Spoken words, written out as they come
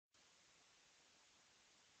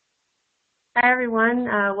Hi, everyone.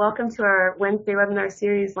 Welcome to our Wednesday webinar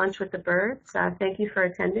series, Lunch with the Birds. Thank you for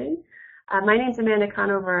attending. My name is Amanda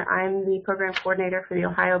Conover. I'm the program coordinator for the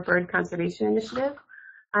Ohio Bird Conservation Initiative.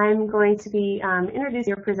 I'm going to be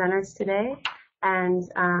introducing your presenters today.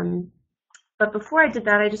 But before I did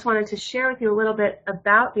that, I just wanted to share with you a little bit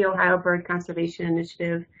about the Ohio Bird Conservation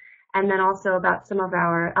Initiative and then also about some of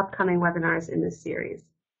our upcoming webinars in this series.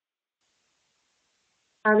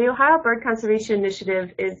 The Ohio Bird Conservation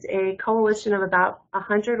Initiative is a coalition of about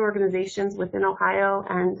 100 organizations within Ohio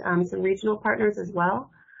and some regional partners as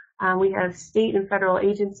well. We have state and federal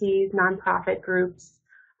agencies, nonprofit groups,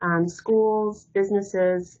 schools,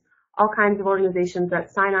 businesses, all kinds of organizations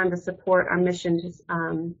that sign on to support our mission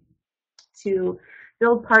to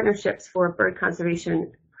build partnerships for bird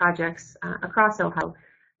conservation projects across Ohio.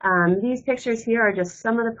 These pictures here are just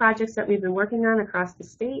some of the projects that we've been working on across the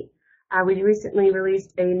state. We recently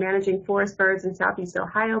released a Managing Forest Birds in Southeast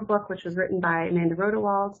Ohio book, which was written by Amanda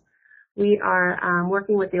Rodewald. We are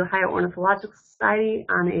working with the Ohio Ornithological Society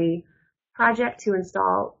on a project to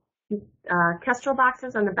install kestrel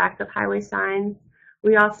boxes on the backs of highway signs.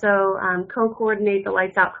 We also co-coordinate the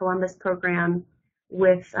Lights Out Columbus program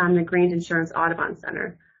with the Grange Insurance Audubon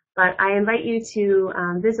Center. But I invite you to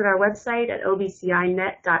visit our website at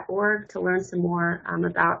obcinet.org to learn some more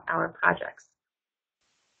about our projects.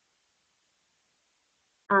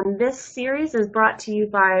 This series is brought to you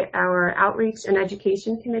by our Outreach and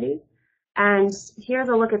Education Committee. And here's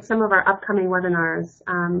a look at some of our upcoming webinars.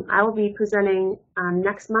 I will be presenting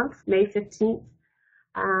next month, May 15th,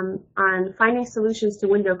 on finding solutions to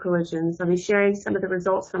window collisions. I'll be sharing some of the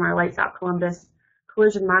results from our Lights Out Columbus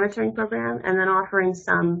collision monitoring program and then offering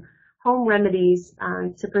some home remedies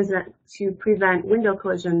to prevent window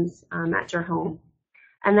collisions at your home.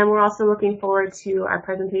 And then we're also looking forward to our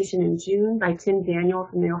presentation in June by Tim Daniel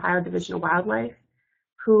from the Ohio Division of Wildlife,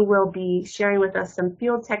 who will be sharing with us some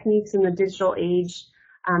field techniques in the digital age,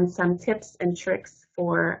 some tips and tricks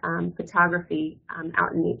for photography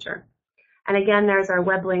out in nature. And again, there's our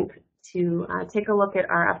web link to take a look at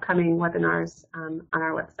our upcoming webinars on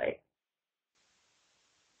our website.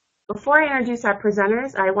 Before I introduce our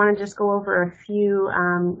presenters, I want to just go over a few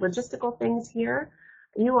logistical things here.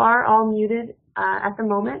 You are all muted at the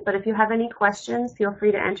moment, but if you have any questions, feel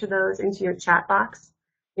free to enter those into your chat box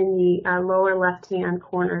in the lower left-hand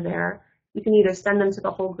corner there. You can either send them to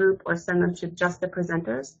the whole group or send them to just the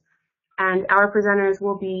presenters. And our presenters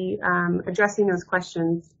will be addressing those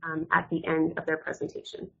questions at the end of their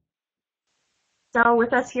presentation. So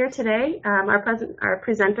with us here today, our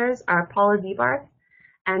presenters are Paula Ziebarth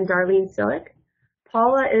and Darlene Sillick.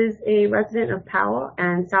 Paula is a resident of Powell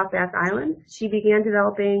and South Bath Island. She began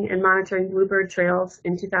developing and monitoring bluebird trails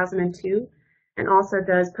in 2002 and also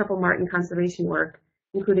does purple martin conservation work,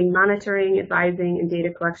 including monitoring, advising, and data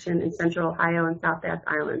collection in Central Ohio and South Bath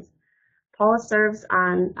Islands. Paula serves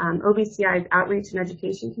on OBCI's Outreach and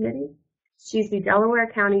Education Committee. She's the Delaware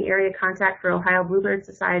County Area Contact for Ohio Bluebird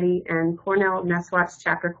Society and Cornell Nest Watch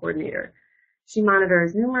Chapter Coordinator. She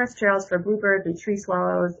monitors numerous trails for bluebirds and tree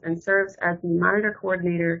swallows and serves as the monitor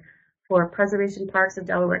coordinator for Preservation Parks of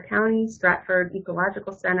Delaware County, Stratford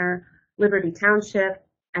Ecological Center, Liberty Township,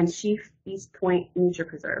 and Sheaf East Point Nature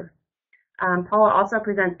Preserve. Paula also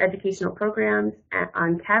presents educational programs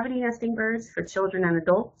on cavity nesting birds for children and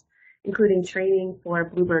adults, including training for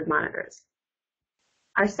bluebird monitors.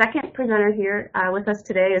 Our second presenter here with us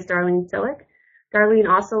today is Darlene Sillick. Darlene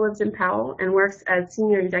also lives in Powell and works as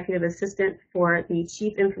Senior Executive Assistant for the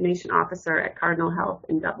Chief Information Officer at Cardinal Health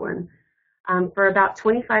in Dublin. For about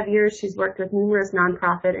 25 years, she's worked with numerous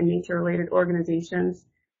nonprofit and nature-related organizations,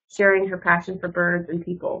 sharing her passion for birds and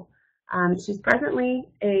people. She's presently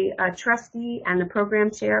a trustee and the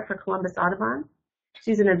program chair for Columbus Audubon.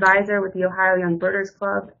 She's an advisor with the Ohio Young Birders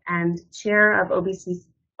Club and chair of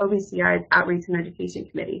OBCI's Outreach and Education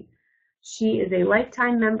Committee. She is a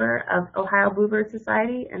lifetime member of Ohio Bluebird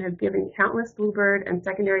Society and has given countless bluebird and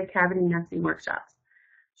secondary cavity nesting workshops.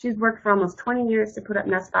 She's worked for almost 20 years to put up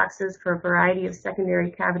nest boxes for a variety of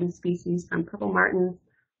secondary cavity species from purple martins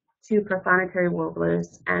to prothonotary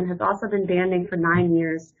warblers and has also been banding for 9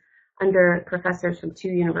 years under professors from 2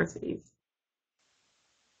 universities.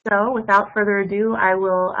 So without further ado, I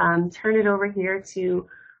will turn it over here to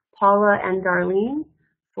Paula and Darlene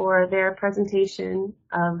for their presentation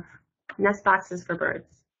of nest boxes for birds.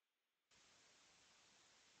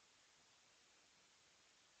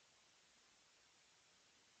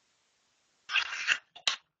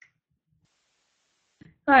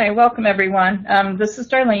 Hi, welcome everyone. This is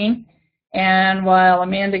Darlene, and while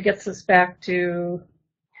Amanda gets us back to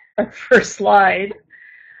our first slide,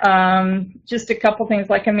 just a couple things.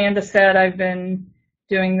 Like Amanda said, I've been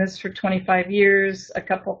doing this for 25 years. A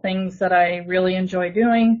couple things that I really enjoy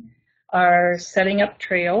doing are setting up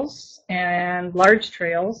trails and large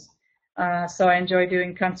trails. So I enjoy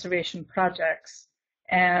doing conservation projects.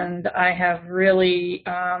 And I have really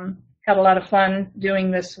had a lot of fun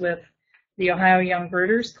doing this with the Ohio Young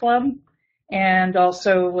Birders Club and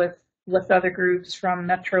also with other groups from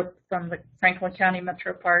the Franklin County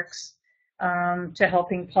Metro Parks to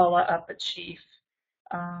helping Paula up at Chief,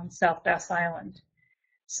 South Bass Island.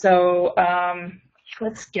 So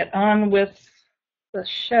let's get on with the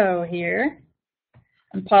show here.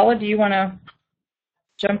 And Paula, do you want to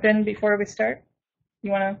jump in before we start?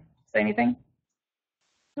 You want to say anything?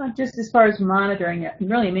 Well, just as far as monitoring it,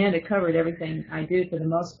 really Amanda covered everything I do for the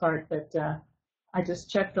most part, but I just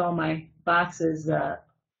checked all my boxes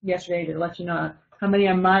yesterday to let you know how many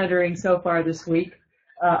I'm monitoring so far this week.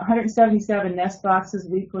 177 nest boxes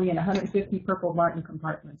weekly and 150 purple martin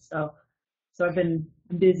compartments. So I've been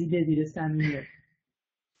busy this time of year.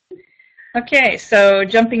 Okay, so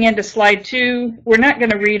jumping into slide 2, we're not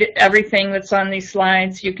going to read everything that's on these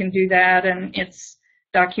slides. You can do that, and it's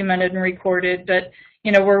documented and recorded. But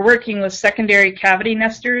you know, we're working with secondary cavity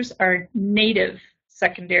nesters, our native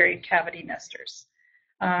secondary cavity nesters.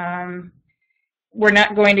 We're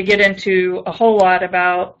not going to get into a whole lot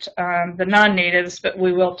about the non-natives, but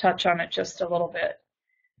we will touch on it just a little bit.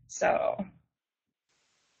 So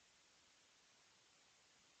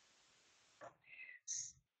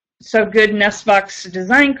good nest box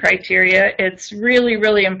design criteria. It's really,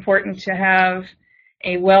 really important to have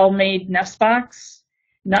a well-made nest box.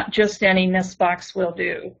 Not just any nest box will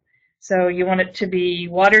do. So you want it to be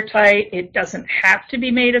watertight. It doesn't have to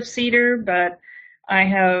be made of cedar, but I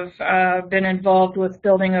have been involved with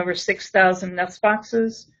building over 6,000 nest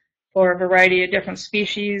boxes for a variety of different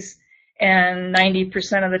species, and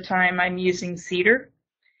 90% of the time I'm using cedar.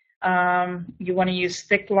 You want to use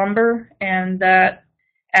thick lumber, and that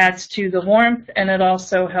adds to the warmth, and it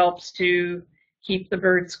also helps to keep the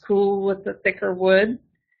birds cool with the thicker wood.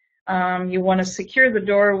 You want to secure the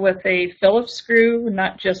door with a Phillips screw,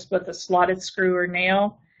 not just with a slotted screw or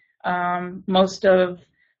nail. Most of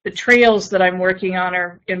the trails that I'm working on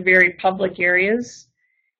are in very public areas,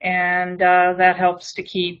 and that helps to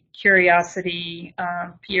keep curiosity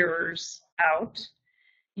peers out.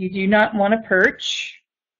 You do not want to perch.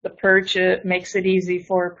 The perch, it makes it easy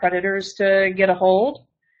for predators to get a hold.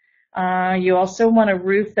 You also want to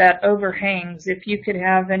roof that overhangs. If you could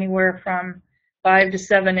have anywhere from 5 to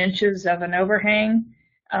 7 inches of an overhang,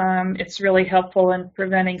 it's really helpful in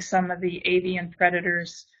preventing some of the avian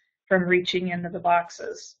predators from reaching into the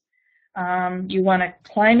boxes. You want a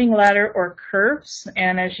climbing ladder or curves,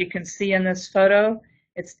 and as you can see in this photo,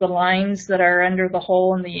 it's the lines that are under the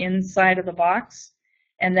hole in the inside of the box,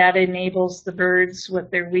 and that enables the birds with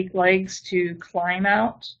their weak legs to climb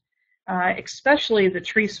out. Especially the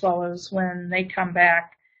tree swallows, when they come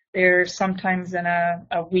back, they're sometimes in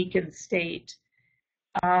a weakened state.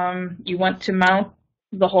 You want to mount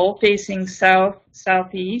the hole facing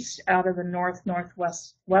south-southeast out of the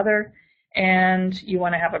north-northwest weather, and you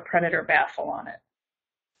want to have a predator baffle on it.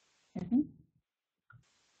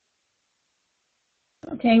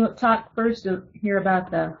 Okay, we'll talk first here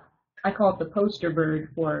about I call it the poster bird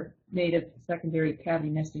for native secondary cavity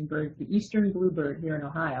nesting birds, the eastern bluebird here in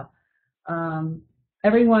Ohio.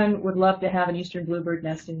 Everyone would love to have an eastern bluebird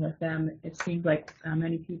nesting with them. It seems like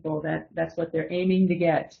many people that's what they're aiming to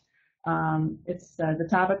get. It's the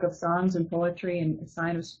topic of songs and poetry and a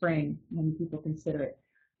sign of spring. Many people consider it.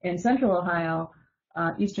 In central Ohio,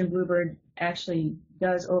 eastern bluebird actually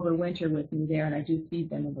does overwinter with me there, and I do feed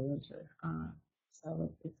them in the winter. So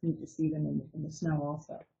it's neat to see them in the snow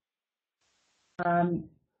also.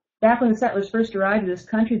 Back when the settlers first arrived to this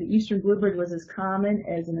country, the eastern bluebird was as common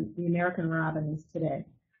as the American robin is today.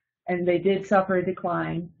 And they did suffer a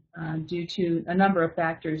decline due to a number of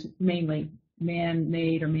factors, mainly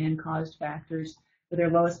man-made or man-caused factors, with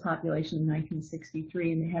their lowest population in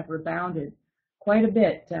 1963, and they have rebounded quite a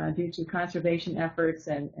bit due to conservation efforts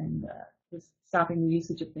and stopping the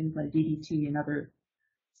usage of things like DDT and other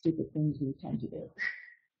stupid things we tend to do.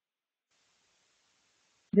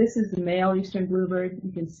 This is the male eastern bluebird.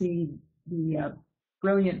 You can see the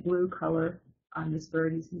brilliant blue color on this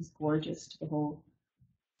bird. He's gorgeous to behold.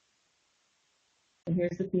 And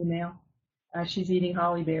here's the female. She's eating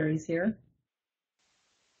holly berries here.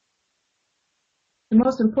 The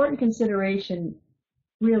most important consideration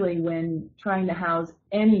really when trying to house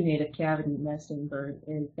any native cavity nesting bird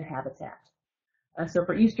is the habitat. So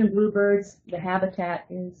for eastern bluebirds, the habitat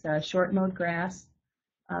is short mowed grass.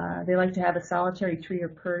 They like to have a solitary tree or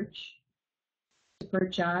perch. to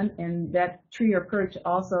perch on, and that tree or perch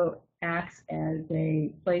also acts as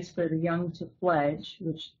a place for the young to fledge,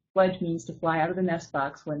 which fledge means to fly out of the nest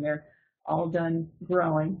box when they're all done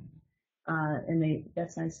growing. And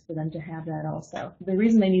that's nice for them to have that also. The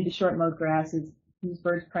reason they need the short mowed grass is these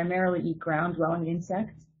birds primarily eat ground-dwelling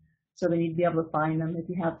insects, so they need to be able to find them. If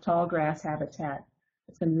you have tall grass habitat,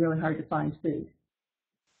 it's going to be really hard to find food.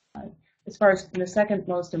 As far as the second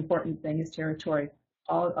most important thing is territory.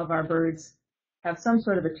 All of our birds have some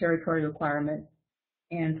sort of a territory requirement,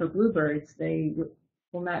 and for bluebirds, they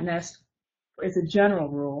will not nest, as a general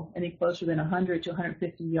rule, any closer than 100 to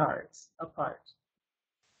 150 yards apart.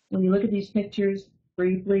 When you look at these pictures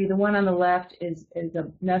briefly, the one on the left is a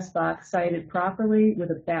nest box sited properly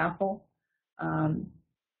with a baffle.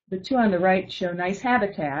 The two on the right show nice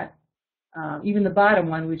habitat. Even the bottom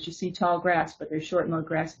one, which you see tall grass, but there's short mowed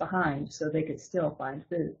grass behind, so they could still find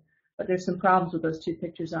food. But there's some problems with those two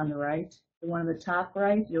pictures on the right. The one on the top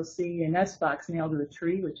right, you'll see a nest box nailed to a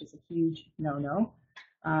tree, which is a huge no-no.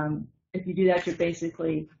 If you do that, you're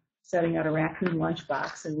basically setting out a raccoon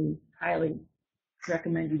lunchbox, and we highly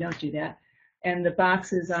recommend you don't do that. And the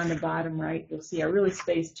boxes on the bottom right, you'll see, are really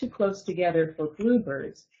spaced too close together for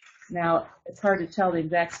bluebirds. Now, it's hard to tell the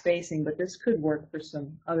exact spacing, but this could work for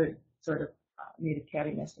some other sort of native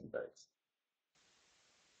cavity nesting birds.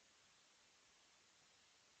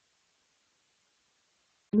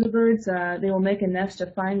 Bluebirds, they will make a nest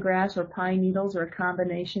of fine grass or pine needles or a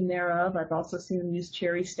combination thereof. I've also seen them use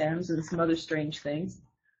cherry stems and some other strange things,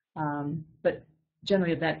 but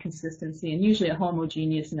generally of that consistency, and usually a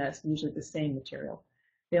homogeneous nest, usually the same material.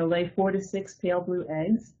 They'll lay 4 to 6 pale blue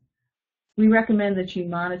eggs. We recommend that you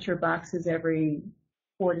monitor boxes every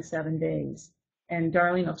 4 to 7 days. And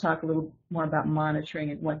Darlene will talk a little more about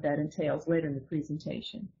monitoring and what that entails later in the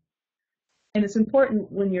presentation. And it's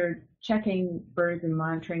important when you're checking birds and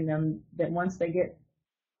monitoring them that once they get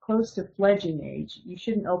close to fledging age, you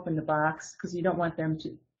shouldn't open the box because you don't want them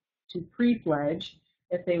to pre-fledge.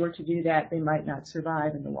 If they were to do that, they might not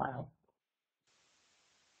survive in the wild.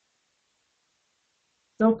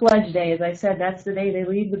 So fledge day, as I said, that's the day they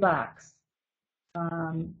leave the box.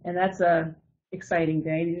 And that's a exciting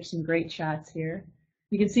day. These are some great shots here.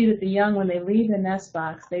 You can see that the young, when they leave the nest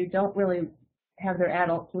box, they don't really have their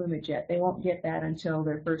adult plumage yet. They won't get that until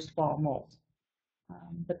their first fall molt.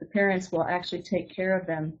 But the parents will actually take care of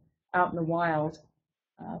them out in the wild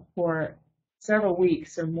for several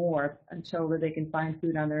weeks or more until they can find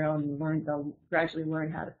food on their own and they'll gradually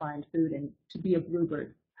learn how to find food and to be a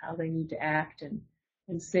bluebird, how they need to act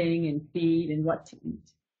and sing and feed and what to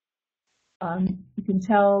eat. You can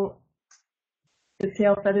tell the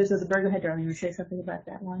tail feathers of the bird. Go ahead, Darlene, you say something about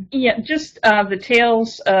that one? Yeah, just the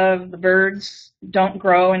tails of the birds don't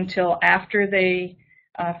grow until after they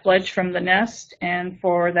fledge from the nest, and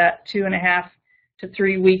for that 2.5 to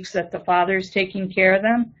 3 weeks that the father's taking care of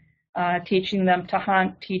them, teaching them to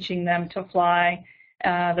hunt, teaching them to fly,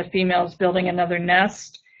 the female's building another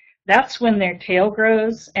nest. That's when their tail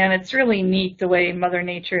grows, and it's really neat the way Mother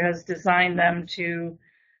Nature has designed them to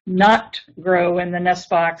not grow in the nest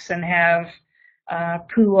box and have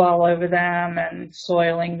poo all over them and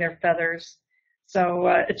soiling their feathers. So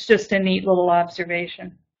it's just a neat little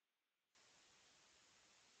observation.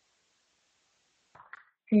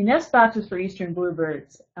 Okay, nest boxes for eastern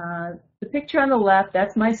bluebirds. The picture on the left,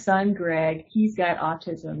 that's my son, Greg. He's got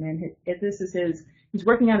autism, and he's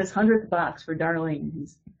working on his 100th box for Darlene.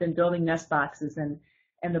 He's been building nest boxes, and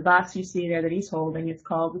the box you see there that he's holding, we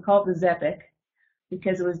call it the Zeppic,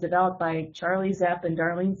 because it was developed by Charlie Zepp and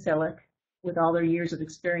Darlene Sillick with all their years of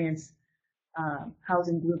experience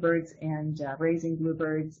housing bluebirds and raising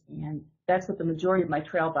bluebirds, and that's what the majority of my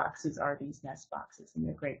trail boxes are, these nest boxes, and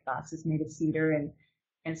they're great boxes made of cedar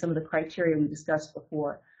and some of the criteria we discussed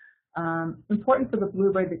before. Important for the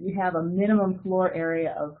bluebird that you have a minimum floor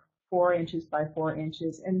area of 4 inches by 4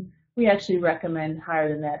 inches, and we actually recommend higher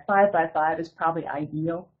than that. 5 by 5 is probably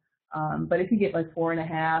ideal, but if you get like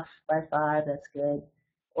 4.5 by 5, that's good,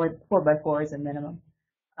 or 4 by 4 is a minimum.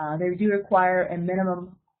 They do require a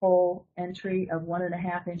minimum hole entry of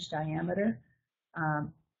 1.5 inch diameter.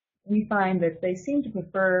 We find that they seem to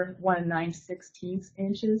prefer 1 9/16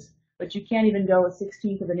 inches, but you can't even go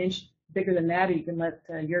 1/16 of an inch bigger than that, or you can let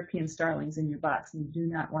European starlings in your box, and you do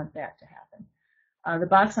not want that to happen. The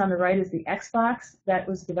box on the right is the X box that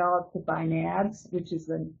was developed by NABS, which is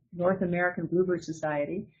the North American Bluebird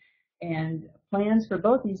Society, and plans for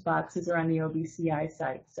both these boxes are on the OBCI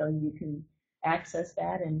site, so you can access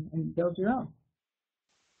that and build your own.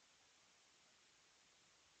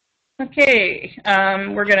 Okay,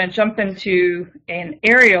 we're going to jump into an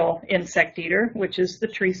aerial insect eater, which is the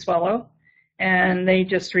tree swallow. and they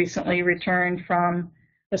just recently returned from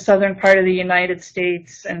the southern part of the United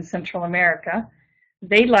States and Central America.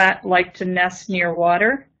 They like to nest near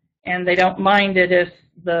water, and they don't mind it if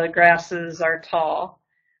the grasses are tall.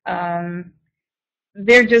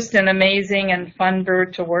 They're just an amazing and fun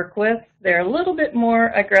bird to work with. They're a little bit more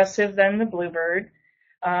aggressive than the bluebird.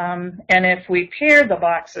 And if we pair the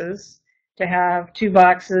boxes to have 2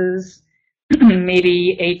 boxes,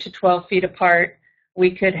 maybe 8 to 12 feet apart, we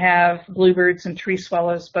could have bluebirds and tree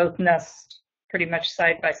swallows both nest pretty much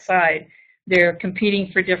side by side. They're competing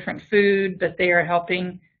for different food, but they are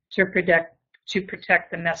helping to protect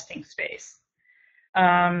the nesting space.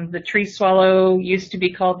 The tree swallow used to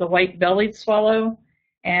be called the white-bellied swallow,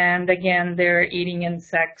 and again, they're eating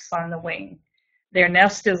insects on the wing. Their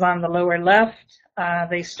nest is on the lower left.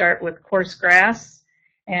 They start with coarse grass,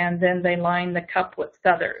 and then they line the cup with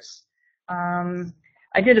feathers.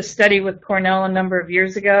 I did a study with Cornell a number of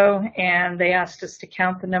years ago, and they asked us to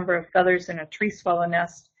count the number of feathers in a tree swallow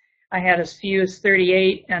nest. I had as few as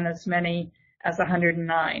 38 and as many as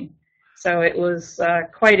 109. So it was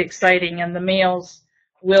quite exciting, and the males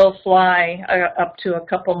will fly up to a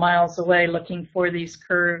couple miles away looking for these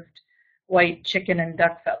curved white chicken and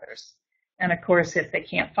duck feathers. And of course, if they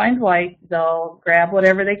can't find white, they'll grab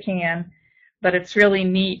whatever they can. But it's really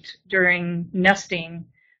neat during nesting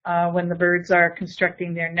when the birds are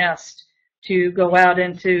constructing their nest to go out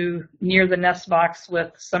into near the nest box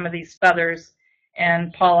with some of these feathers,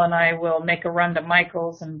 and Paula and I will make a run to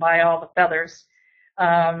Michael's and buy all the feathers.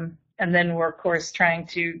 And then we're, of course, trying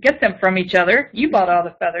to get them from each other. You bought all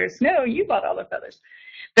the feathers. No, you bought all the feathers.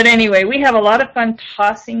 But anyway, we have a lot of fun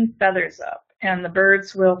tossing feathers up, and the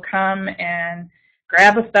birds will come and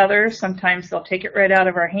grab a feather. Sometimes they'll take it right out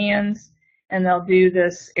of our hands, and they'll do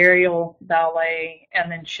this aerial ballet,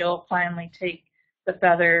 and then she'll finally take the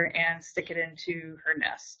feather and stick it into her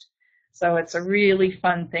nest. So it's a really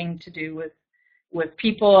fun thing to do with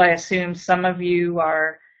people. I assume some of you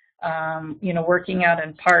are working out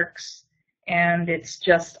in parks, and it's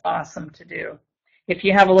just awesome to do. If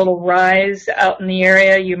you have a little rise out in the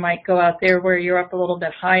area, you might go out there where you're up a little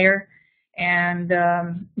bit higher, and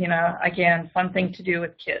again, fun thing to do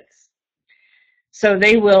with kids. So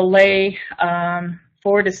they will lay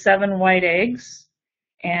 4 to 7 white eggs,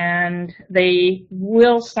 and they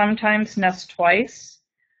will sometimes nest twice.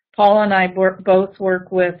 Paula and I both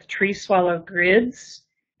work with tree swallow grids,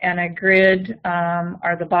 and a grid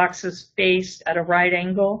are the boxes faced at a right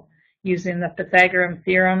angle using the Pythagorean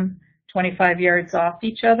theorem, 25 yards off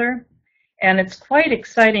each other. And it's quite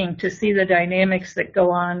exciting to see the dynamics that go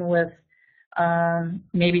on with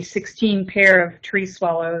maybe 16 pair of tree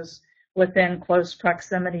swallows within close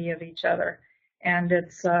proximity of each other. And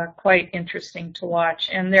it's quite interesting to watch.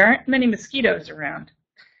 And there aren't many mosquitoes around.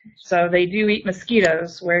 So they do eat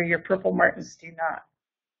mosquitoes where your purple martins do not.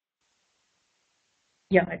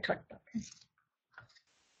 Yeah, I talked about that.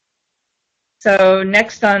 So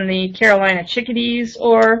next on the Carolina chickadees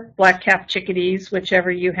or black-capped chickadees,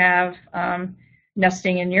 whichever you have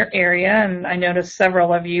nesting in your area, and I noticed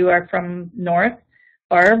several of you are from north.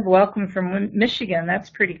 Barb, welcome from Michigan. That's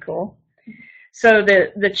pretty cool. So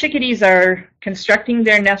the chickadees are constructing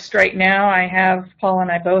their nest right now. Paul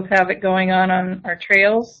and I both have it going on our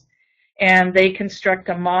trails, and they construct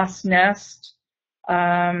a moss nest.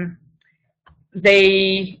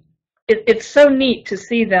 It's so neat to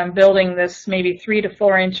see them building this maybe 3 to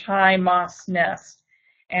 4 inch high moss nest.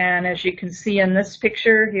 And as you can see in this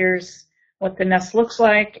picture, here's what the nest looks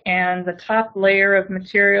like, and the top layer of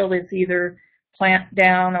material is either plant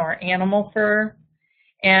down or animal fur.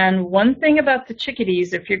 And one thing about the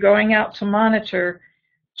chickadees, if you're going out to monitor,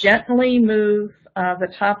 gently move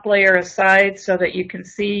the top layer aside so that you can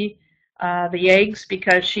see the eggs,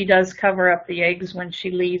 because she does cover up the eggs when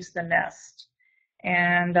she leaves the nest.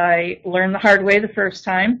 And I learned the hard way the first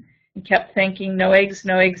time and kept thinking, no eggs,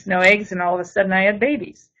 no eggs, no eggs, and all of a sudden I had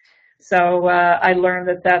babies. So I learned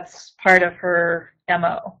that that's part of her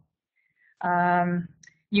MO.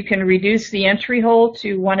 You can reduce the entry hole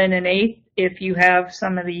to 1 1/8 if you have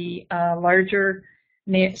some of the larger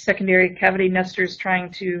secondary cavity nesters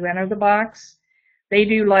trying to enter the box. They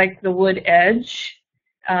do like the wood edge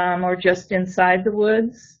or just inside the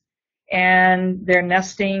woods. And they're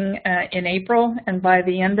nesting in April, and by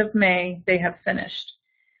the end of May, they have finished.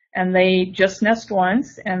 And they just nest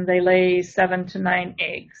once, and they lay 7 to 9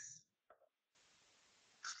 eggs.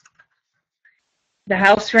 The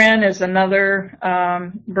house wren is another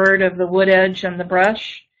bird of the wood edge and the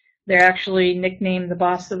brush. They're actually nicknamed the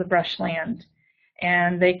boss of the brushland.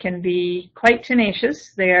 And they can be quite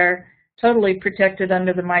tenacious. They are totally protected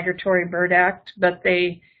under the Migratory Bird Act, but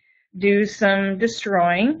they do some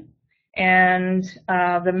destroying. and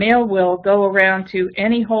the male will go around to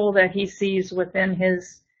any hole that he sees within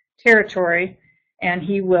his territory, and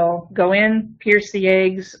he will go in, pierce the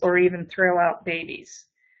eggs, or even throw out babies.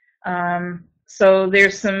 So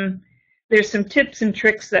there's some tips and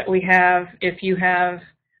tricks that we have if you have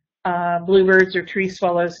bluebirds or tree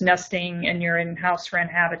swallows nesting and you're in house wren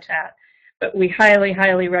habitat. But we highly,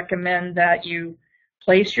 highly recommend that you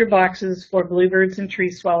place your boxes for bluebirds and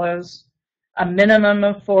tree swallows a minimum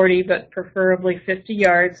of 40, but preferably 50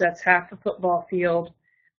 yards. That's half a football field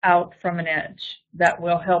out from an edge. That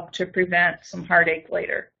will help to prevent some heartache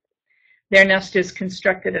later. Their nest is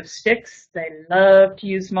constructed of sticks. They love to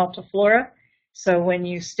use multiflora. So when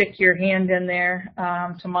you stick your hand in there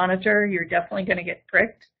to monitor, you're definitely going to get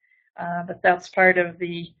pricked. But that's part of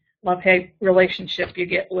the love-hate relationship you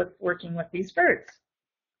get with working with these birds.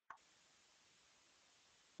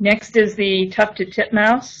 Next is the tufted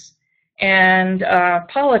titmouse. And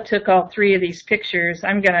Paula took all three of these pictures.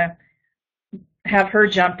 I'm going to have her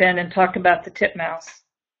jump in and talk about the titmouse.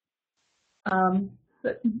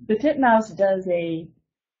 The titmouse does a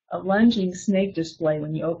lunging snake display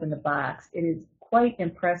when you open the box. It is quite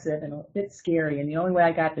impressive and a bit scary, and the only way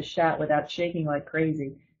I got the shot without shaking like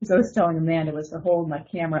crazy, as I was telling Amanda, was to hold my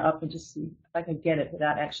camera up and just see if I could get it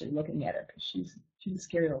without actually looking at her, because she's a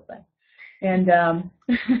scary little thing. And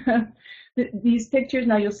these pictures,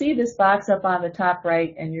 now you'll see this box up on the top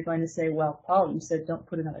right, and you're going to say, well, Paul, you said don't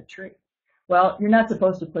put it on a tree. Well, you're not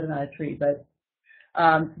supposed to put it on a tree, but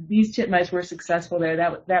these titmice were successful there.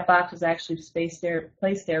 That box was actually placed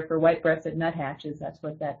there for white-breasted nuthatches. That's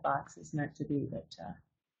what that box is meant to be, but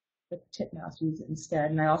the titmouse used it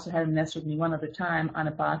instead. And I also had them nest with me one other time on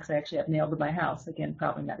a box I actually have nailed to my house. Again,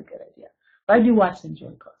 probably not a good idea. But I do watch them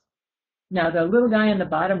really close. Now, the little guy on the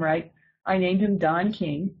bottom right, I named him Don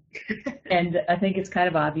King, and I think it's kind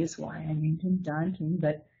of obvious why I named him Don King,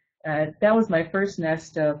 but that was my first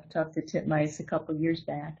nest of tufted titmice a couple years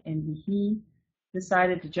back, and he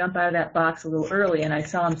decided to jump out of that box a little early, and I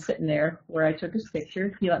saw him sitting there where I took his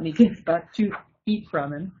picture. He let me get about 2 feet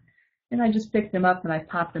from him, and I just picked him up and I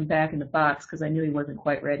popped him back in the box because I knew he wasn't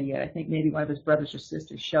quite ready yet. I think maybe one of his brothers or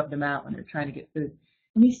sisters shoved him out when they were trying to get food,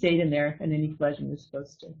 and he stayed in there, and then he fledged when he was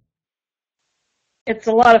supposed to. It's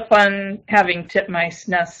a lot of fun having titmice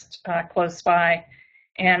nest close by,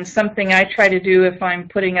 and something I try to do if I'm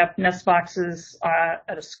putting up nest boxes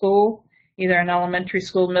at a school, either an elementary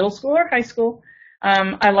school, middle school, or high school.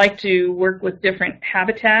 I like to work with different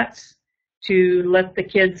habitats to let the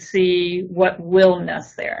kids see what will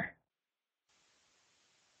nest there.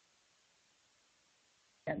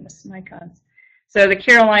 And miss some icons. So the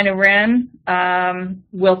Carolina wren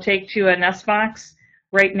will take to a nest box.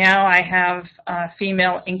 Right now I have a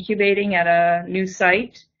female incubating at a new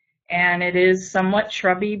site, and it is somewhat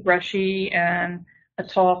shrubby, brushy, and a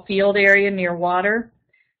tall field area near water.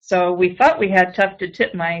 So we thought we had tufted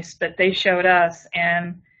titmice, but they showed us,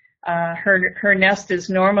 and her nest is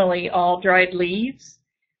normally all dried leaves,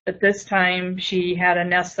 but this time she had a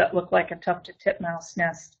nest that looked like a tufted titmouse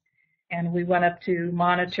nest. And we went up to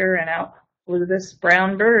monitor, and out flew this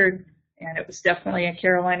brown bird, and it was definitely a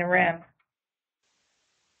Carolina wren.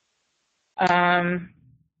 Go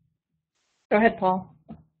ahead, Paul.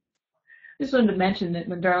 Just wanted to mention that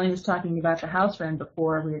when Darlene was talking about the house wren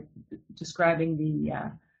before, we were describing the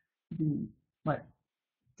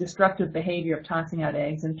destructive behavior of tossing out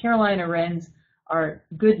eggs. And Carolina wrens are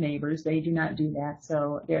good neighbors. They do not do that.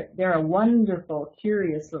 So they're a wonderful,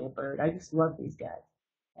 curious little bird. I just love these guys.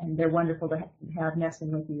 And they're wonderful to have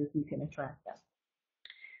nesting with you if you can attract them.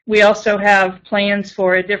 We also have plans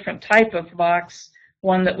for a different type of box,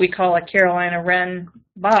 one that we call a Carolina wren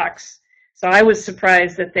box. So I was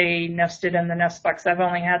surprised that they nested in the nest box. I've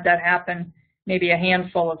only had that happen maybe a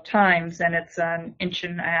handful of times, and it's an 1.5 inch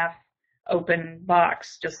open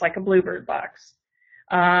box, just like a bluebird box.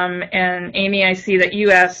 And Amy, I see that you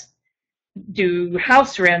asked, do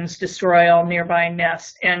house wrens destroy all nearby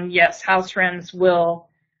nests? And yes, house wrens will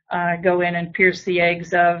go in and pierce the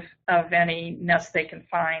eggs of any nest they can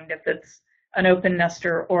find, if it's an open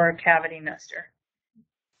nester or a cavity nester.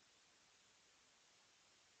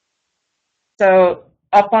 So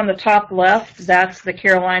up on the top left, that's the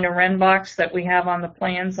Carolina wren box that we have on the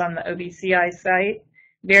plans on the OBCI site.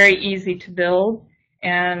 Very easy to build,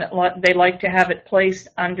 and they like to have it placed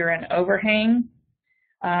under an overhang.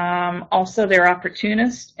 Also, they're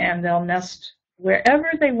opportunists, and they'll nest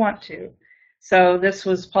wherever they want to. So this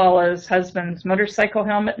was Paula's husband's motorcycle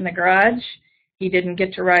helmet in the garage. He didn't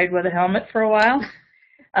get to ride with a helmet for a while.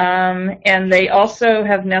 And they also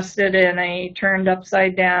have nested in a turned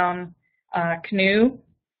upside down canoe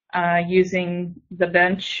using the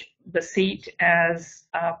bench the seat as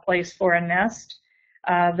a place for a nest.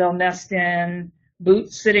 They'll nest in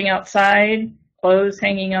boots sitting outside, clothes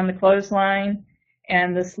hanging on the clothesline,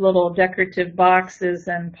 and this little decorative box is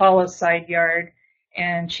in Paula's side yard,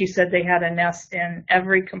 and she said they had a nest in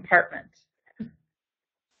every compartment.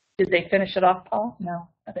 Did they finish it off, Paula? No.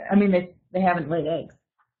 I mean, they haven't laid eggs,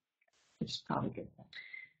 which is probably good.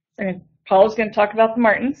 And Paula's going to talk about the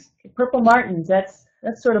martins. Purple martins, that's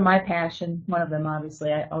sort of my passion. One of them,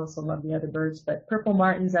 obviously. I also love the other birds, but purple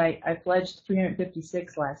martins, I fledged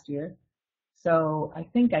 356 last year. So I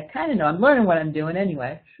think I kind of know. I'm learning what I'm doing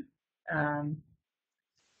anyway.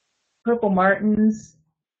 Purple martins,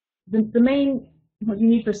 the main, what you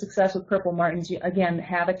need for success with purple martins, again,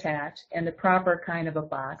 habitat and the proper kind of a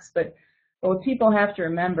box. But what people have to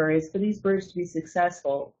remember is for these birds to be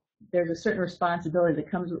successful, there's a certain responsibility that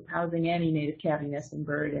comes with housing any native cavity nesting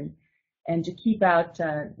bird, and to keep out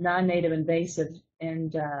non-native invasive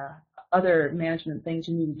and other management things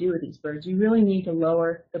you need to do with these birds. You really need to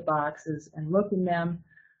lower the boxes and look in them,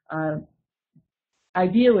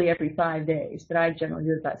 ideally every 5 days, but I generally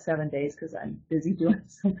do it about 7 days because I'm busy doing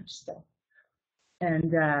so much stuff.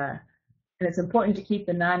 And it's important to keep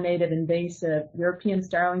the non-native invasive European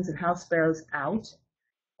starlings and house sparrows out,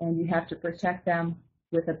 and you have to protect them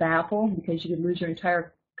with a baffle because you could lose your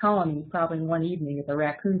entire colony probably in one evening if a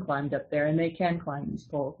raccoon climbed up there, and they can climb these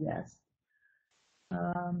poles, yes.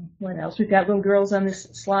 What else? We've got little girls on this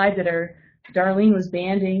slide that are, Darlene was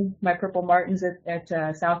banding my purple martins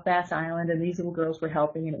at South Bass Island, and these little girls were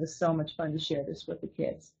helping, and it was so much fun to share this with the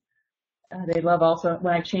kids. They love also,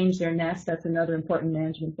 when I change their nest, that's another important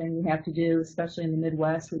management thing we have to do, especially in the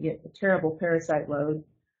Midwest. We get a terrible parasite load.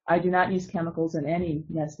 I do not use chemicals in any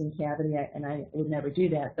nesting cavity, and I would never do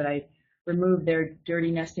that, but I remove their dirty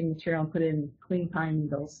nesting material and put in clean pine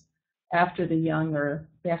needles after the young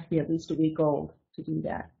they have to be at least a week old to do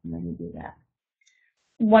that, and then we do that.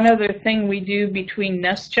 One other thing we do between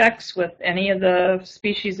nest checks with any of the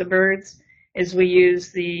species of birds is we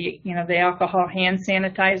use the alcohol hand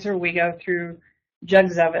sanitizer. We go through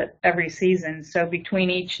jugs of it every season. So between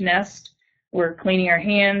each nest, we're cleaning our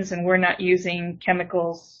hands, and we're not using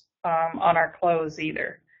chemicals on our clothes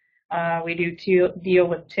either. We do deal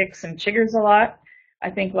with ticks and chiggers a lot. I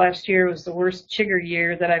think last year was the worst chigger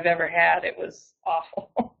year that I've ever had. It was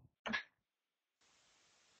awful.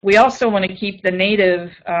 We also want to keep the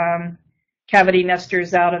native cavity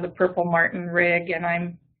nesters out of the purple martin rig, and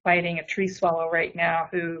I'm fighting a tree swallow right now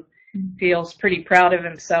who feels pretty proud of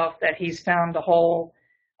himself that he's found a whole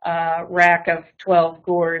rack of 12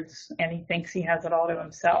 gourds, and he thinks he has it all to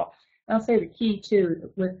himself. I'll say the key,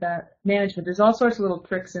 too, with management, there's all sorts of little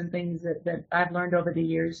tricks and things that I've learned over the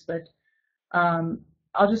years, but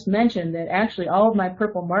I'll just mention that actually all of my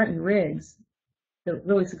purple martin rigs, the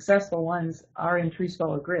really successful ones, are in tree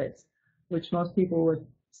swallow grids, which most people would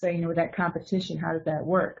say, with that competition, how does that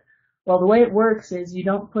work? Well, the way it works is you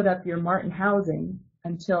don't put up your martin housing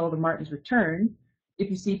until the martins return. If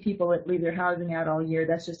you see people that leave their housing out all year,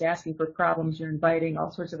 that's just asking for problems. You're inviting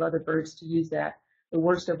all sorts of other birds to use that, the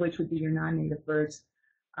worst of which would be your non-native birds.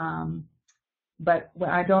 But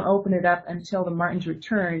I don't open it up until the martins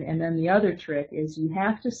return, and then the other trick is you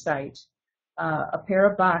have to site a pair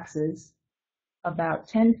of boxes about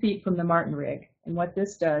 10 feet from the martin rig. And what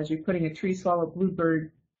this does, you're putting a tree swallow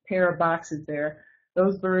bluebird pair of boxes there.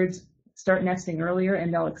 Those birds start nesting earlier,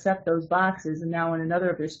 and they'll accept those boxes, and now when another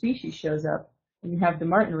of their species shows up and you have the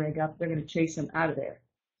martin rig up, they're going to chase them out of there.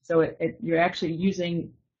 So you're actually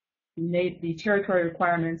using the territory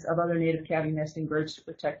requirements of other native cavity nesting birds to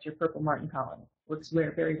protect your purple martin colony. Works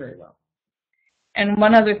very, very, very well. And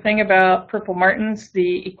one other thing about purple martins,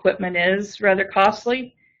 the equipment is rather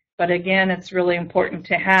costly, but again, it's really important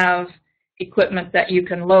to have equipment that you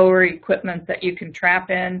can lower, equipment that you can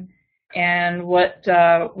trap in. And what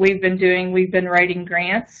we've been doing, we've been writing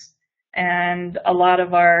grants, and a lot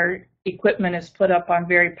of our equipment is put up on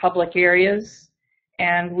very public areas,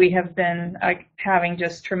 and we have been having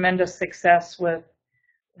just tremendous success with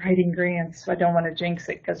writing grants. So I don't want to jinx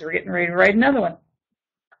it because we're getting ready to write another one.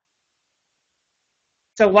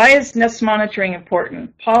 So why is nest monitoring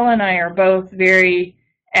important? Paula and I are both very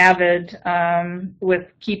avid with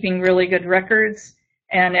keeping really good records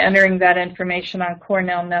and entering that information on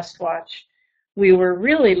Cornell Nest Watch. We were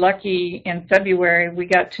really lucky in February. We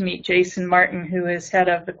got to meet Jason Martin, who is head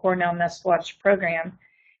of the Cornell Nest Watch program,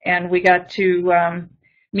 and we got to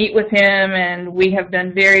meet with him, and we have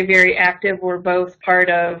been very, very active. We're both part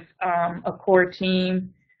of a core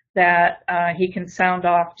team that he can sound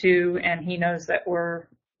off to, and he knows that we're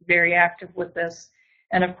very active with this.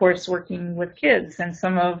 And of course, working with kids, and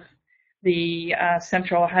some of The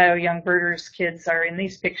Central Ohio Young Birders kids are in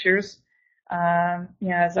these pictures,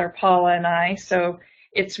 as are Paula and I. So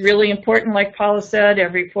it's really important, like Paula said,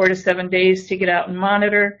 every 4 to 7 days to get out and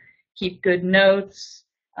monitor, keep good notes,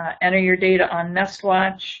 enter your data on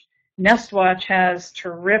NestWatch. NestWatch has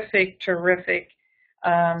terrific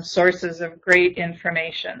sources of great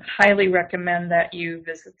information. Highly recommend that you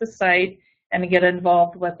visit the site and get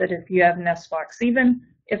involved with it if you have NestBox, even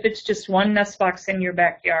if it's just one NestBox in your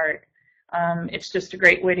backyard. It's just a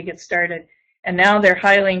great way to get started. And now they're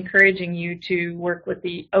highly encouraging you to work with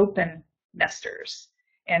the open nesters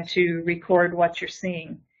and to record what you're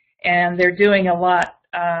seeing. And they're doing a lot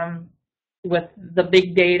with the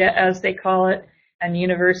big data, as they call it, and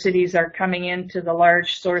universities are coming into the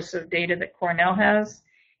large source of data that Cornell has,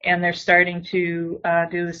 and they're starting to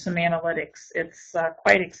do some analytics. It's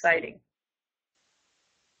quite exciting.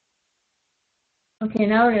 Okay,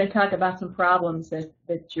 now we're going to talk about some problems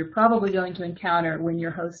that you're probably going to encounter when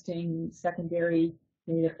you're hosting secondary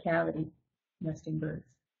native cavity nesting birds.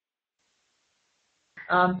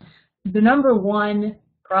 The number one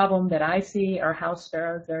problem that I see are house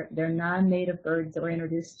sparrows. They're non-native birds that were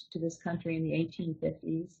introduced to this country in the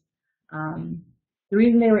 1850s. The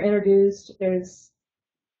reason they were introduced, there's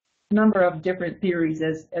a number of different theories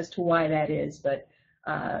as to why that is, but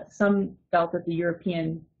some felt that the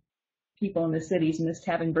European people in the cities missed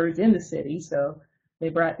having birds in the city, so they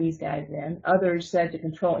brought these guys in. Others said to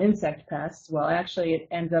control insect pests. Well, actually, it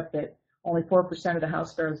ends up that only 4% of the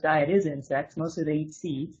house sparrow's diet is insects. Mostly they eat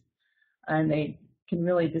seeds, and they can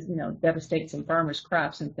really just, devastate some farmers'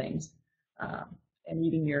 crops and things. And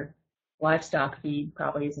eating your livestock feed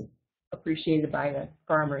probably isn't appreciated by the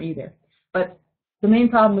farmer either. But the main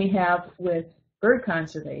problem we have with bird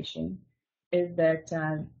conservation is that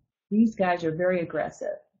these guys are very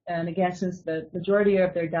aggressive. And again, since the majority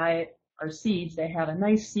of their diet are seeds, they have a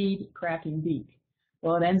nice seed cracking beak.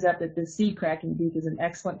 Well, it ends up that the seed cracking beak is an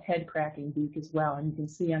excellent head cracking beak as well. And you can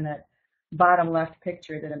see on that bottom left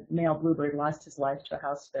picture that a male bluebird lost his life to a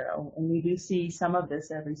house sparrow. And we do see some of this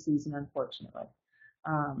every season, unfortunately.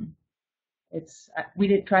 We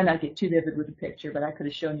didn't try not to get too vivid with the picture, but I could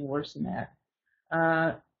have shown you worse than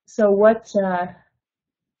that. So what, go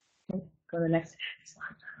to the next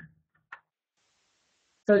slide.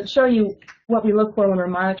 So to show you what we look for when we're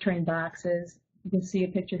monitoring boxes, you can see a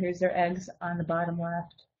picture. Here's their eggs on the bottom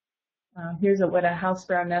left. Here's what a house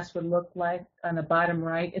sparrow nest would look like on the bottom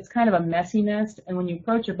right. It's kind of a messy nest, and when you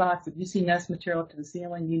approach a box, if you see nest material up to the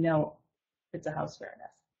ceiling, you know it's a house sparrow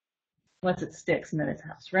nest. Once it sticks, and then it's a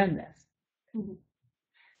house wren nest. Mm-hmm.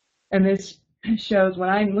 And this shows when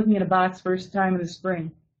I'm looking at a box first time in the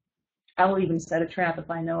spring, I will even set a trap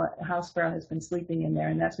if I know a house sparrow has been sleeping in there,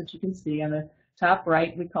 and that's what you can see on the top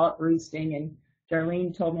right. We call it roosting, and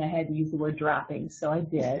Darlene told me I had to use the word droppings, so I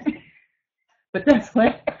did. But this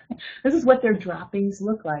is what their droppings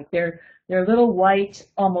look like. They're little white,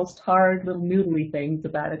 almost hard, little noodly things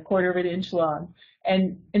about 1/4 of an inch long.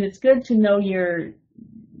 And it's good to know your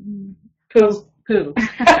your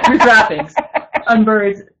droppings on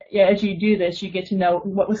birds. Yeah, as you do this, you get to know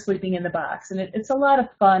what was sleeping in the box. And it's a lot of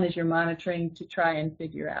fun as you're monitoring to try and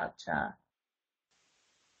figure out,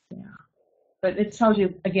 But it tells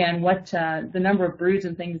you, again, what the number of broods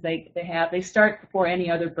and things they have. They start before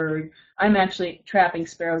any other bird. I'm actually trapping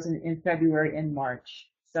sparrows in February and March.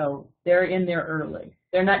 So they're in there early.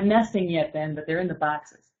 They're not nesting yet then, but they're in the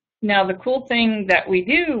boxes. Now, the cool thing that we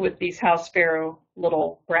do with these house sparrow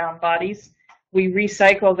little brown bodies, we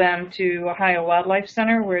recycle them to Ohio Wildlife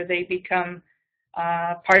Center, where they become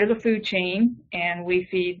part of the food chain, and we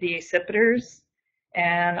feed the accipiters.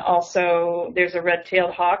 And also, there's a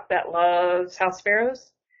red-tailed hawk that loves house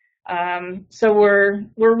sparrows. So we're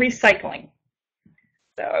recycling.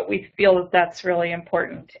 So we feel that that's really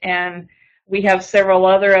important. And we have several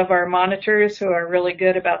other of our monitors who are really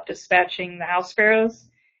good about dispatching the house sparrows.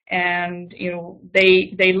 And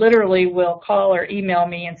they literally will call or email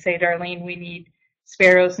me and say, Darlene, we need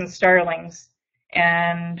sparrows and starlings,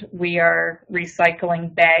 and we are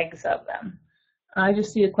recycling bags of them. I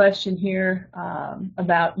just see a question here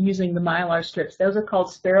about using the mylar strips. Those are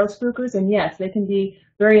called sparrow spookers, and yes, they can be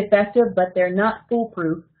very effective, but they're not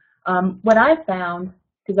foolproof. What I found,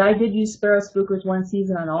 because I did use sparrow spookers one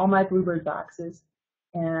season on all my bluebird boxes,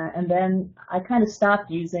 and then I kind of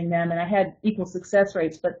stopped using them, and I had equal success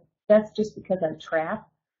rates, but that's just because I trap.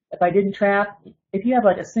 If I didn't trap, if you have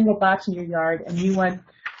like a single box in your yard and you want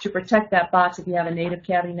to protect that box, if you have a native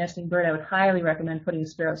cavity nesting bird, I would highly recommend putting a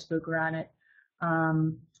sparrow spooker on it.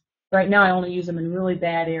 Right now I only use them in really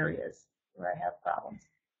bad areas where I have problems.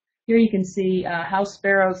 Here you can see house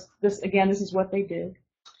sparrows. This is what they do.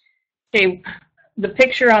 Okay, The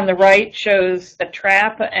picture on the right shows a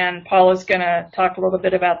trap, and Paula's going to talk a little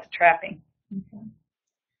bit about the trapping.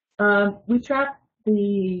 Okay. We trap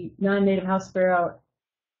the non-native house sparrow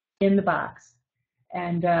in the box.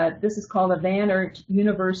 And this is called a Van Oort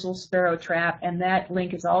Universal Sparrow Trap, and that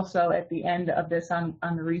link is also at the end of this on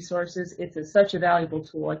the resources. It's such a valuable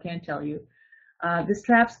tool, I can't tell you. This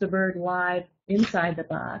traps the bird live inside the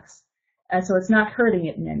box, so it's not hurting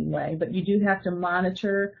it in any way, but you do have to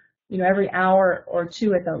monitor, every hour or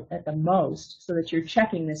two at the most, so that you're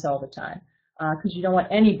checking this all the time, because you don't want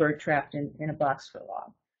any bird trapped in a box for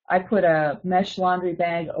long. I put a mesh laundry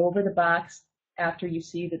bag over the box after you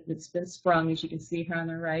see that it's been sprung, as you can see here on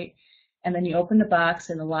the right, and then you open the box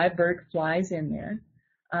and the live bird flies in there,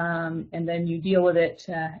 and then you deal with it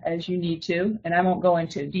as you need to, and I won't go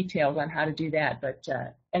into details on how to do that, but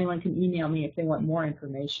anyone can email me if they want more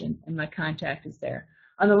information, and my contact is there.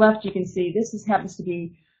 On the left you can see this happens to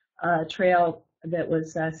be a trail that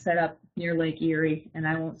was set up near Lake Erie, and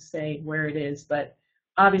I won't say where it is, but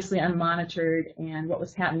obviously unmonitored, and what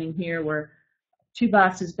was happening here were two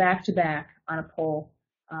boxes back to back on a pole.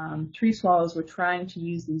 Tree swallows were trying to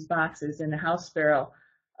use these boxes, and the house sparrow,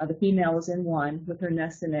 the female was in one with her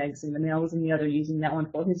nest and eggs, and the male was in the other, using that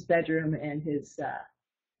one for his bedroom, and he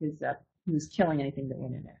was killing anything that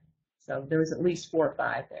went in there. So there was at least 4 or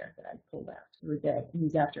 5 there that I pulled out who were dead, and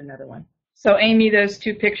he's after another one. So Amy, those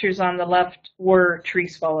 2 pictures on the left were tree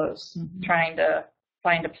swallows trying to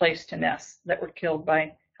find a place to nest that were killed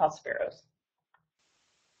by house sparrows.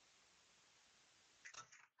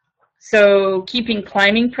 So keeping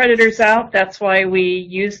climbing predators out, that's why we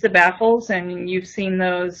use the baffles, and you've seen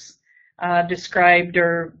those described,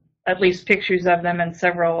 or at least pictures of them in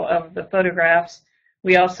several of the photographs.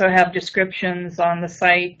 We also have descriptions on the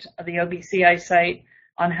site, the OBCI site,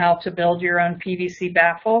 on how to build your own PVC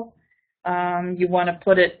baffle. You want to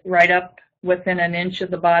put it right up within an inch of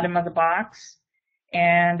the bottom of the box,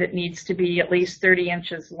 and it needs to be at least 30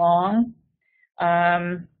 inches long.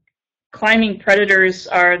 Climbing predators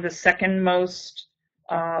are the second most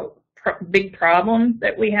big problem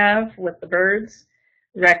that we have with the birds.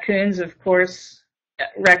 Raccoons, of course,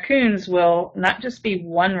 raccoons will not just be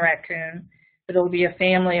one raccoon, but it'll be a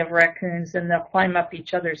family of raccoons, and they'll climb up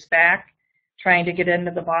each other's back trying to get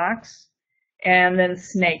into the box. And then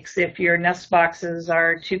snakes. If your nest boxes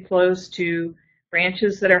are too close to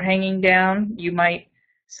branches that are hanging down, you might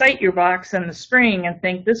sight your box in the spring and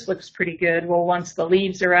think this looks pretty good. Well, once the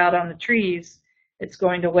leaves are out on the trees, it's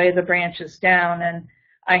going to weigh the branches down, and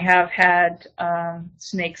I have had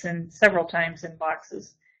snakes several times in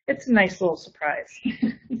boxes. It's a nice little surprise.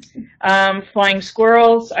 Flying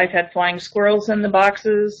squirrels. I've had flying squirrels in the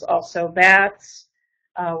boxes, also bats,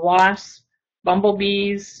 wasps,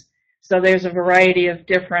 bumblebees. So there's a variety of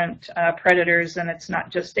different predators, and it's not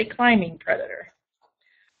just a climbing predator.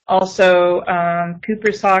 Also,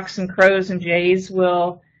 Cooper's hawks and crows and jays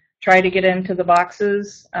will try to get into the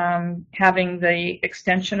boxes. Having the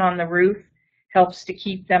extension on the roof helps to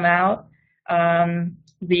keep them out.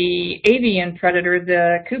 The avian predator,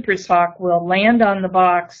 the Cooper's hawk, will land on the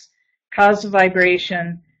box, cause a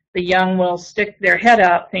vibration. The young will stick their head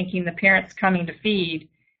out thinking the parent's coming to feed,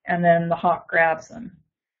 and then the hawk grabs them.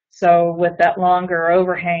 So with that longer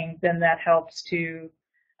overhang, then that helps to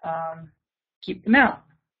keep them out.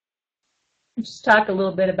 Just talk a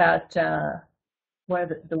little bit about one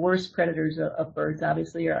of the worst predators of birds,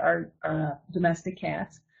 obviously, are domestic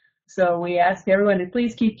cats. So we ask everyone to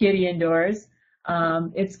please keep kitty indoors.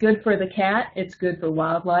 It's good for the cat, it's good for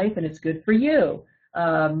wildlife, and it's good for you.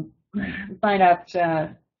 Find out,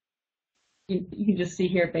 you can just see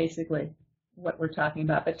here basically what we're talking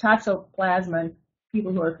about. But toxoplasma,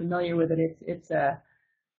 people who are familiar with it, it's a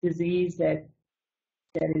disease that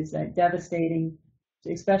is devastating,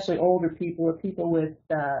 especially older people or people with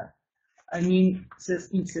immune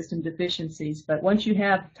system deficiencies. But once you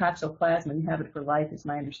have toxoplasma, you have it for life, is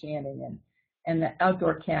my understanding. And the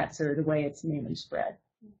outdoor cats are the way it's mainly spread.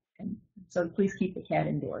 And so please keep the cat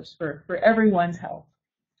indoors for everyone's health.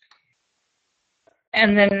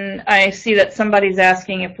 And then I see that somebody's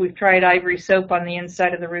asking if we've tried ivory soap on the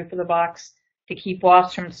inside of the roof of the box to keep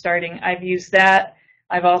wasps from starting. I've used that.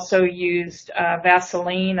 I've also used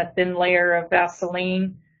Vaseline, a thin layer of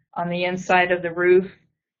Vaseline on the inside of the roof.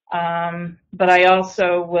 But I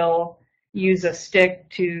also will use a stick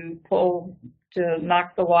to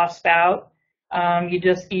knock the wasp out.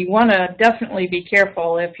 You want to definitely be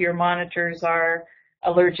careful if your monitors are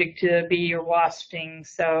allergic to bee or wasp stings.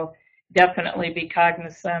 So definitely be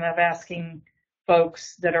cognizant of asking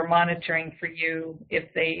folks that are monitoring for you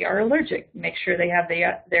if they are allergic. Make sure they have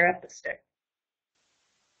their EpiStick.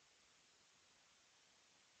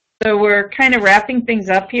 So we're kind of wrapping things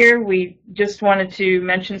up here. We just wanted to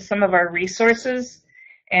mention some of our resources.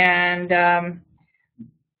 And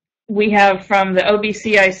we have from the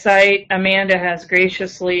OBCI site, Amanda has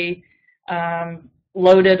graciously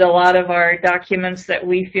loaded a lot of our documents that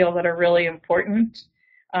we feel that are really important.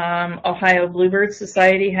 Ohio Bluebird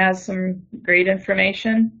Society has some great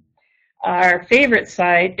information. Our favorite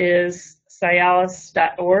site is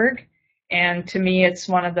cialis.org. And to me, it's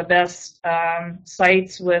one of the best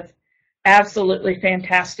sites with absolutely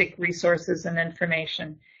fantastic resources and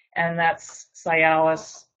information. And that's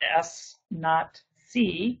Cialis, S, not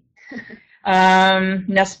C.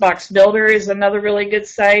 Nestbox Builder is another really good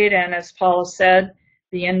site. And as Paula said,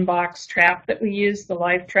 the inbox trap that we use, the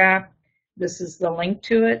live trap, this is the link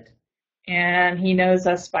to it. And he knows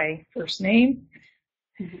us by first name.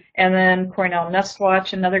 And then Cornell Nest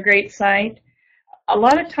Watch, another great site. A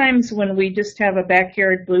lot of times when we just have a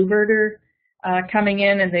backyard bluebirder coming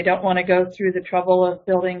in and they don't want to go through the trouble of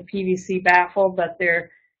building PVC baffle, but they're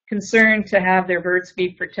concerned to have their birds be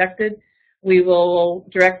protected, we will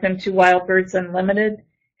direct them to Wild Birds Unlimited,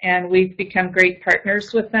 and we've become great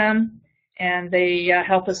partners with them, and they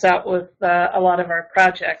help us out with a lot of our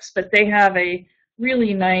projects. But they have a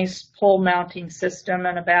really nice pole mounting system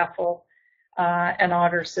and a baffle, an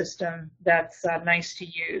auger system that's nice to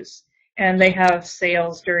use. And they have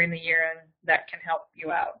sales during the year, and that can help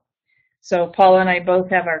you out. So Paula and I both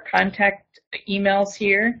have our contact emails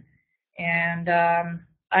here, and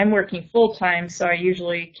I'm working full-time, so I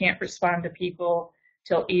usually can't respond to people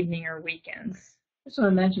till evening or weekends. I just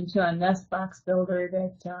want to mention, too, on Nestbox Builder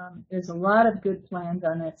that there's a lot of good plans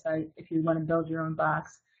on that site if you want to build your own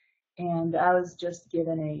box. And I was just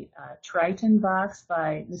given a Triton box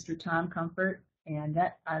by Mr. Tom Comfort. And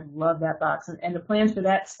that, I love that box. And the plans for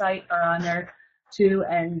that site are on there too.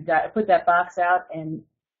 And I put that box out, and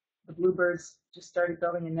the bluebirds just started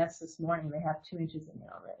building a nest this morning. They have 2 inches in there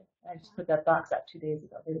already. I just put that box out 2 days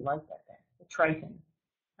ago. They like that thing. The Triton.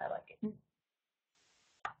 I like it.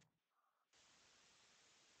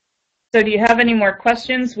 So do you have any more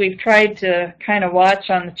questions? We've tried to kind of watch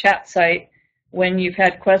on the chat site when you've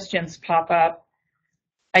had questions pop up.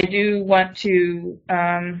 I do want to,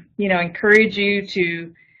 encourage you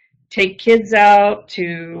to take kids out,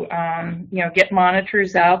 to, get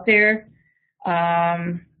monitors out there,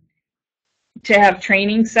 to have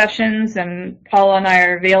training sessions. And Paula and I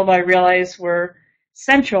are available. I realize we're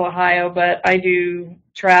Central Ohio, but I do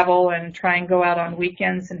travel and try and go out on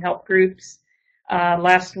weekends and help groups.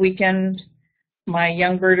 Last weekend, my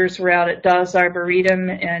young birders were out at Dawes Arboretum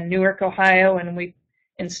in Newark, Ohio, and we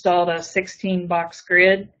installed a 16-box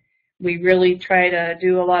grid. We really try to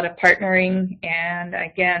do a lot of partnering, and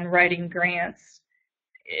again, writing grants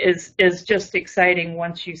is just exciting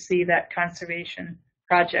once you see that conservation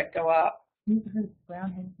project go up.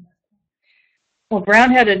 Well,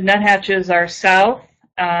 brown-headed nuthatches are south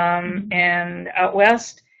and out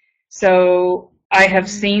west, so I have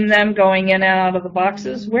seen them going in and out of the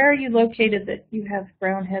boxes. Where are you located that you have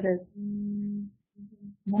brown-headed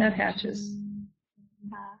nuthatches?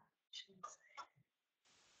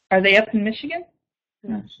 Are they up in Michigan?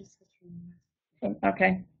 No, she's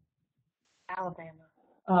Okay. Alabama.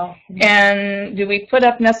 Oh. And do we put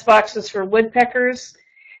up nest boxes for woodpeckers?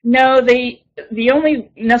 No, the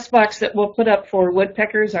only nest box that we'll put up for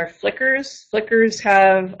woodpeckers are flickers. Flickers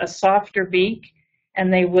have a softer beak,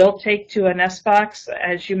 and they will take to a nest box.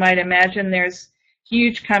 As you might imagine, there's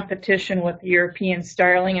huge competition with European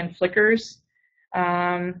starling and flickers.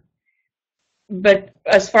 But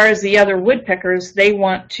as far as the other woodpeckers, they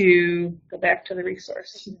want to go back to the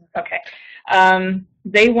resource. Okay.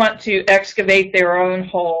 They want to excavate their own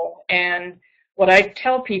hole. And what I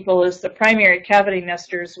tell people is the primary cavity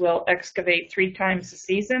nesters will excavate 3 times a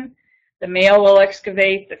season. The male will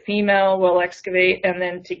excavate, the female will excavate, and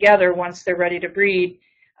then together, once they're ready to breed,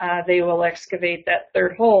 they will excavate that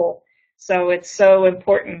 3rd hole. So it's so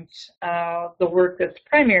important, the work that the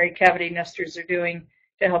primary cavity nesters are doing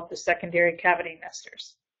to help the secondary cavity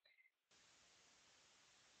nesters.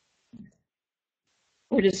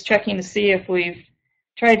 We're just checking to see if we've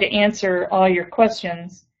tried to answer all your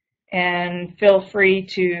questions, and feel free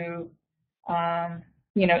to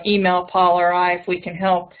email Paul or I if we can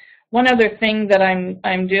help. One other thing that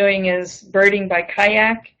I'm doing is birding by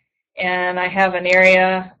kayak, and I have an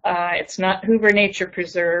area, it's not Hoover Nature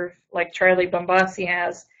Preserve like Charlie Bombassi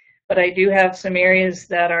has, but I do have some areas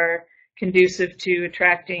that are conducive to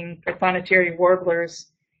attracting prothonotary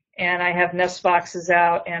warblers, and I have nest boxes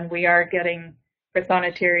out, and we are getting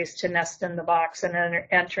prothonotaries to nest in the box and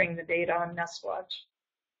entering the data on Nest Watch.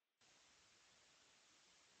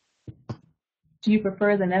 Do you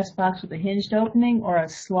prefer the nest box with a hinged opening or a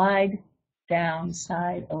slide down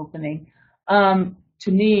side opening? To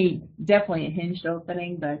me, definitely a hinged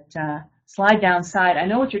opening, but slide down side, I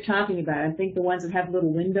know what you're talking about. I think the ones that have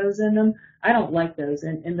little windows in them, I don't like those,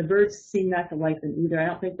 and the birds seem not to like them either. I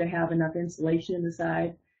don't think they have enough insulation in the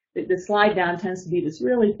side. The slide down tends to be this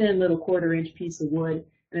really thin little 1/4-inch piece of wood,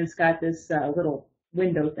 and it's got this little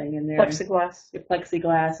window thing in there. Plexiglass.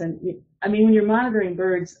 Plexiglass, and I mean, when you're monitoring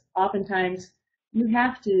birds, oftentimes you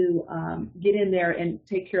have to get in there and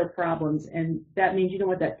take care of problems, and that means you don't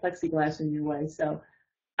want that plexiglass in your way. So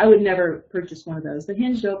I would never purchase one of those. The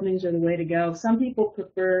hinged openings are the way to go. Some people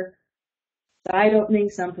prefer side opening,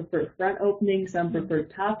 some prefer front opening, some prefer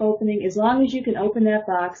top opening. As long as you can open that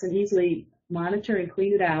box and easily monitor and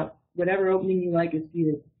clean it out, whatever opening you like is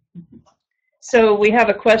good. So we have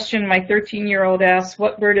a question my 13-year-old asked,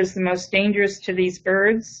 what bird is the most dangerous to these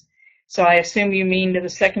birds? So I assume you mean to the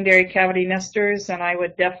secondary cavity nesters, and I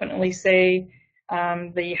would definitely say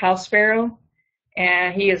the house sparrow,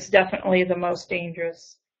 and he is definitely the most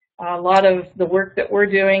dangerous. A lot of the work that we're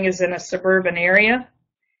doing is in a suburban area,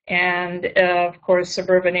 and of course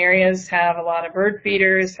suburban areas have a lot of bird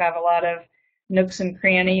feeders, have a lot of nooks and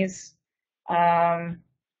crannies.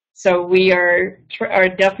 So we are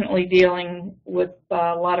definitely dealing with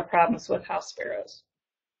a lot of problems with house sparrows.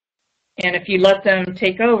 And if you let them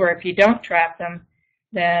take over, if you don't trap them,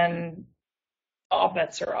 then all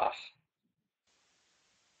bets are off.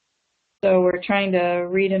 So we're trying to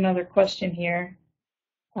read another question here.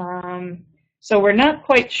 So we're not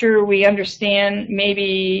quite sure we understand,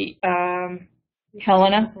 maybe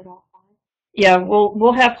Helena? Yeah,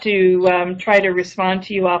 we'll have to try to respond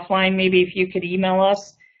to you offline. Maybe if you could email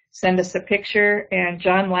us, send us a picture. And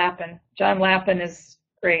John Lappin is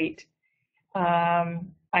great. I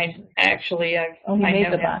made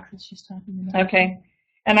the boxes she's talking about. Okay,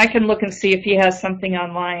 and I can look and see if he has something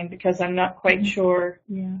online because I'm not quite sure.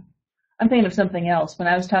 Yeah, I'm thinking of something else. When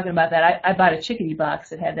I was talking about that, I bought a chickadee box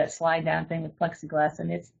that had that slide down thing with plexiglass, and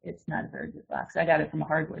it's not a very good box. I got it from a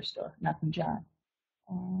hardware store, not from John.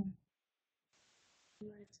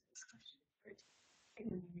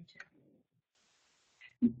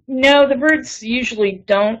 No, the birds usually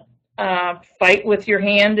don't fight with your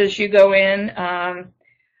hand as you go in.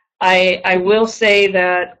 I will say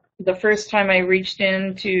that the first time I reached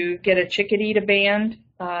in to get a chickadee to band,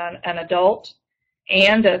 an adult,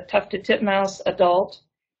 and a tufted titmouse adult,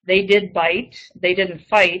 they did bite. They didn't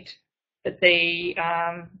fight, but they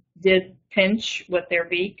did pinch with their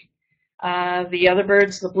beak. The other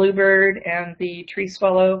birds, the bluebird and the tree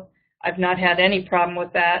swallow, I've not had any problem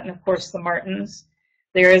with that, and of course the martins.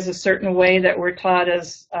 There is a certain way that we're taught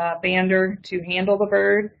as a bander to handle the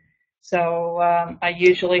bird. So I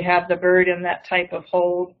usually have the bird in that type of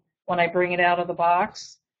hold when I bring it out of the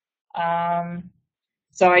box.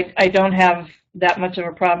 So I don't have that much of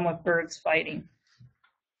a problem with birds fighting.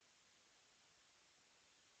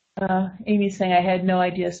 Amy's saying, I had no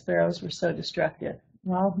idea sparrows were so destructive.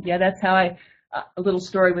 Well, yeah, that's how a little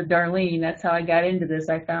story with Darlene, that's how I got into this.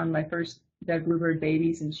 I found my first dead bluebird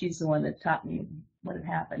babies, and she's the one that taught me what had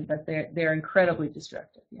happened. But they're incredibly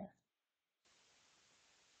destructive, yeah.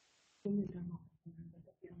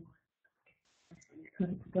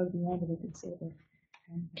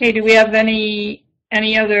 Okay, do we have any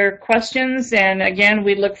other questions? And again,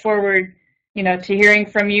 we look forward, to hearing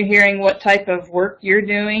from you, hearing what type of work you're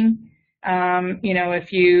doing.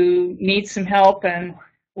 If you need some help, and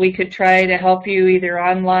we could try to help you either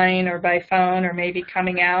online or by phone or maybe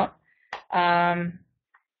coming out.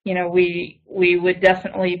 We would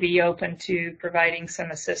definitely be open to providing some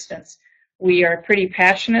assistance. We are pretty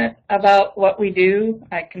passionate about what we do.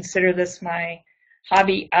 I consider this my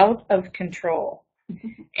hobby out of control.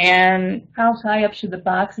 And how high up should the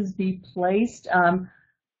boxes be placed?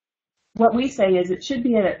 What we say is it should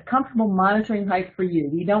be at a comfortable monitoring height for you.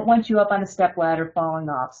 We don't want you up on a step ladder falling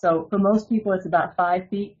off. So for most people, it's about 5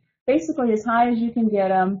 feet, basically as high as you can get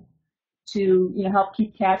them to help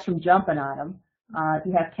keep cats from jumping on them. If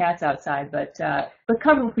you have cats outside, but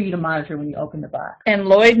comfortable for you to monitor when you open the box. And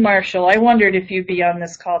Lloyd Marshall, I wondered if you'd be on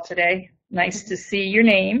this call today. Nice to see your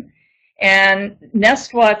name. And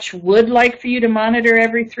Nest Watch would like for you to monitor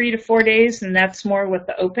every 3 to 4 days, and that's more with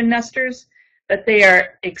the open nesters, but they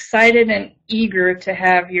are excited and eager to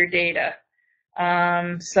have your data.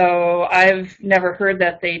 So I've never heard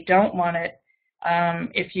that they don't want it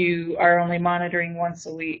if you are only monitoring once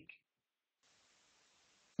a week.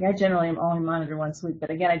 Yeah, I generally am only monitor once a week, but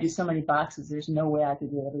again, I do so many boxes, there's no way I could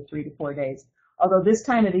do it every 3 to 4 days. Although this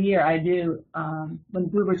time of the year I do, when the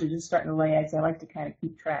bluebirds are just starting to lay eggs, I like to kind of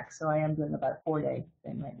keep track, so I am doing about a 4-day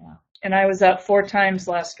thing right now. And I was out 4 times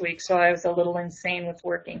last week, so I was a little insane with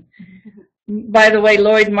working. By the way,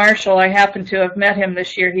 Lloyd Marshall, I happen to have met him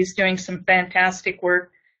this year. He's doing some fantastic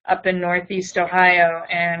work up in Northeast Ohio,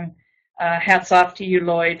 and hats off to you,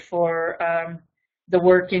 Lloyd, for the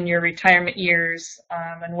work in your retirement years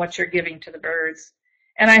and what you're giving to the birds.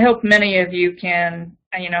 And I hope many of you can,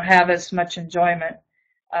 have as much enjoyment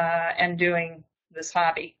and doing this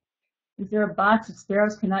hobby. Is there a box that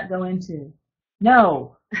sparrows cannot go into?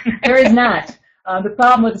 No, there is not. The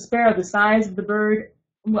problem with the sparrow, the size of the bird,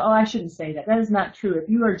 well, I shouldn't say that. That is not true. If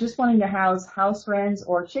you are just wanting to house house wrens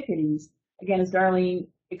or chickadees, again, as Darlene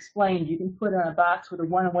explained, you can put in a box with a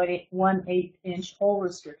 1/8 inch hole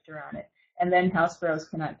restrictor on it, and then house sparrows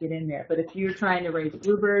cannot get in there. But if you're trying to raise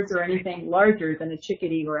bluebirds or anything larger than a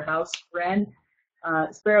chickadee or a house wren,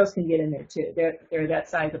 sparrows can get in there too. They're that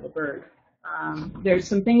size of a bird. There's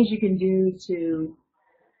some things you can do to,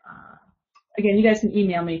 again, you guys can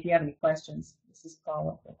email me if you have any questions. This is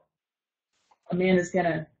Paula. Amanda's going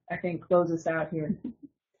to, I think, close us out here.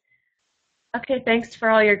 Okay, thanks for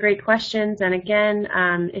all your great questions. And again,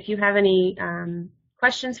 if you have any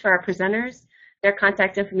questions for our presenters, their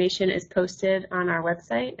contact information is posted on our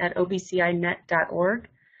website at obcinet.org.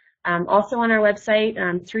 Also on our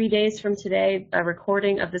website, 3 days from today, a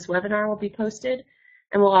recording of this webinar will be posted.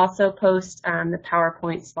 And we'll also post the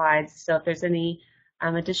PowerPoint slides. So if there's any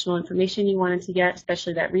additional information you wanted to get,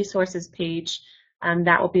 especially that resources page,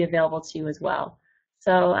 that will be available to you as well.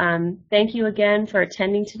 So thank you again for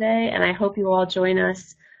attending today, and I hope you all join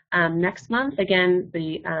us next month. Again,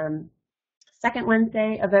 the second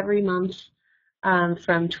Wednesday of every month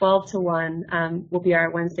from 12 to 1 will be our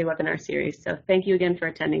Wednesday webinar series. So thank you again for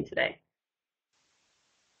attending today.